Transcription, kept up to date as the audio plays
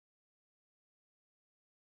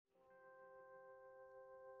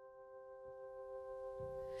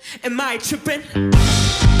Am I tripping?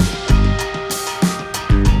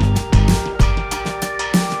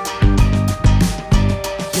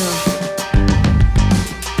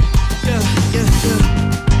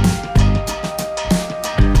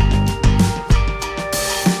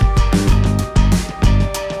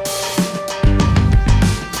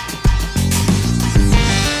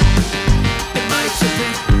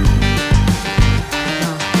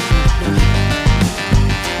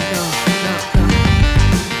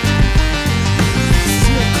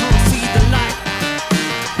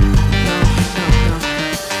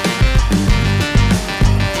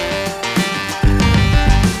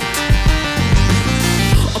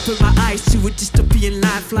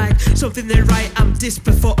 Something that right, I'm this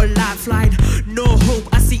before a lifeline. No hope,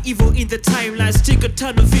 I see evil in the timeline. Still got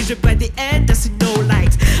tunnel vision, by the end I see no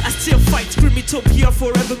light. I still fight, Screamitopia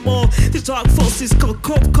forevermore. The dark forces called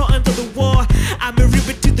cope, caught under the war. I'm a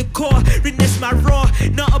river to the core, renew my roar.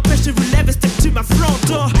 Not a pressure will ever step to my front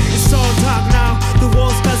door. It's all dark now, the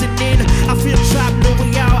walls closing in. I feel trapped, no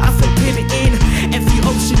way out, I feel pain in. Every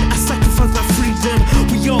option, I sacrifice my freedom.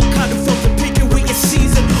 We all kind of from the pick and wait a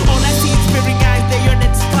season. All I see is mirroring eyes, they yearn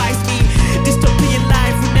and despise me. Dystopian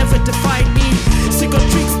life will never define me. Single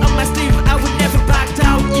tricks on my sleeve, I will never back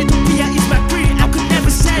down. Utopia is my creed, I could never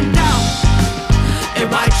stand down.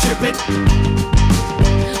 Am I tripping?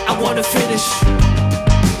 I wanna finish.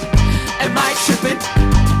 Am I tripping?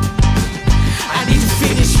 I need to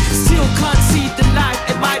finish. Still can't see the light.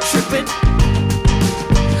 Am I tripping?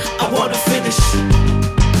 I wanna finish.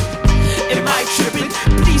 Am I tripping?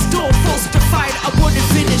 Please don't force the fight. I wanna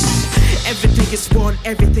finish. Everything is won,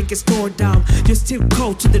 everything is torn down. You're still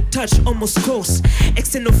cold to the touch, almost close.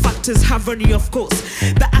 External factors have running, of course,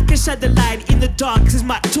 but I can shine the light in the dark is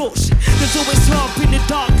my torch. There's always hope in the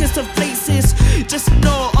darkest of places. Just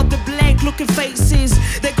know all the blank looking faces.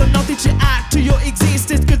 They got nothing to add to your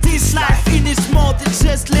existence. Cause this life in is more than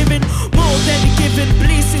just living, more than a given.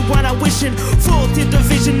 Bliss is what I'm wishing. Fourth in the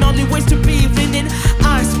vision, only ways to be winning.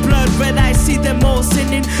 Eyes blood red, I see them all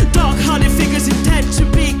sinning. Dark hearted figures intent to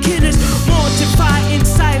be killers. Mortified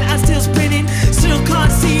inside, I'm still spinning. Still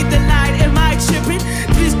can't see the light, am I tripping?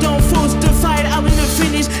 Please don't force the fight, I will not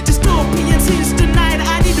finish. Dystopian since the night,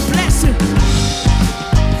 I need a blessing.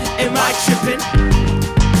 Am I tripping?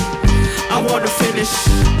 I wanna finish.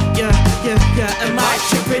 Am I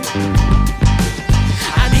tripping?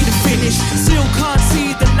 I need to finish. Still can't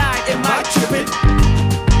see the light, am I tripping?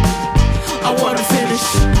 I wanna finish.